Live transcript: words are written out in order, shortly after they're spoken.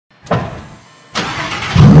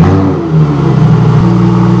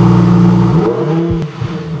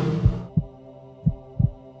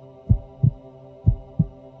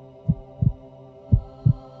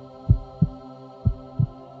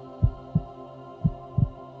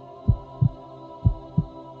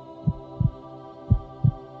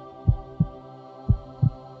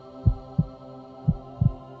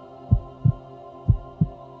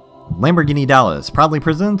Lamborghini Dallas proudly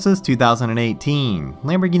presents this 2018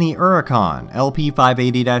 Lamborghini Huracán LP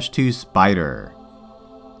 580-2 Spyder.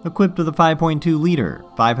 Equipped with a 5.2-liter,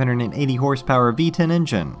 580-horsepower V10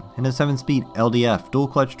 engine and a 7-speed LDF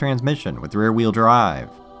dual-clutch transmission with rear-wheel drive.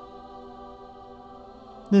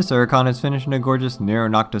 This Huracán is finished in a gorgeous Nero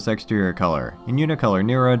Noctis exterior color and Unicolor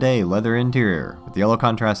Nero Ade leather interior with yellow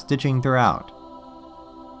contrast stitching throughout.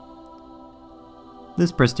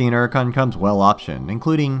 This pristine Huracán comes well optioned,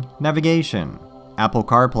 including navigation, Apple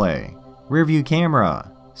CarPlay, rear-view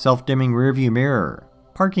camera, self-dimming rear-view mirror,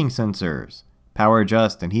 parking sensors, power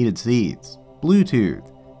adjust and heated seats, Bluetooth,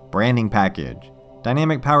 branding package,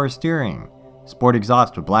 dynamic power steering, sport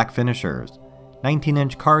exhaust with black finishers,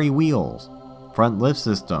 19-inch Kari wheels, front lift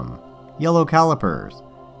system, yellow calipers,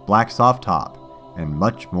 black soft top, and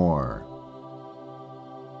much more.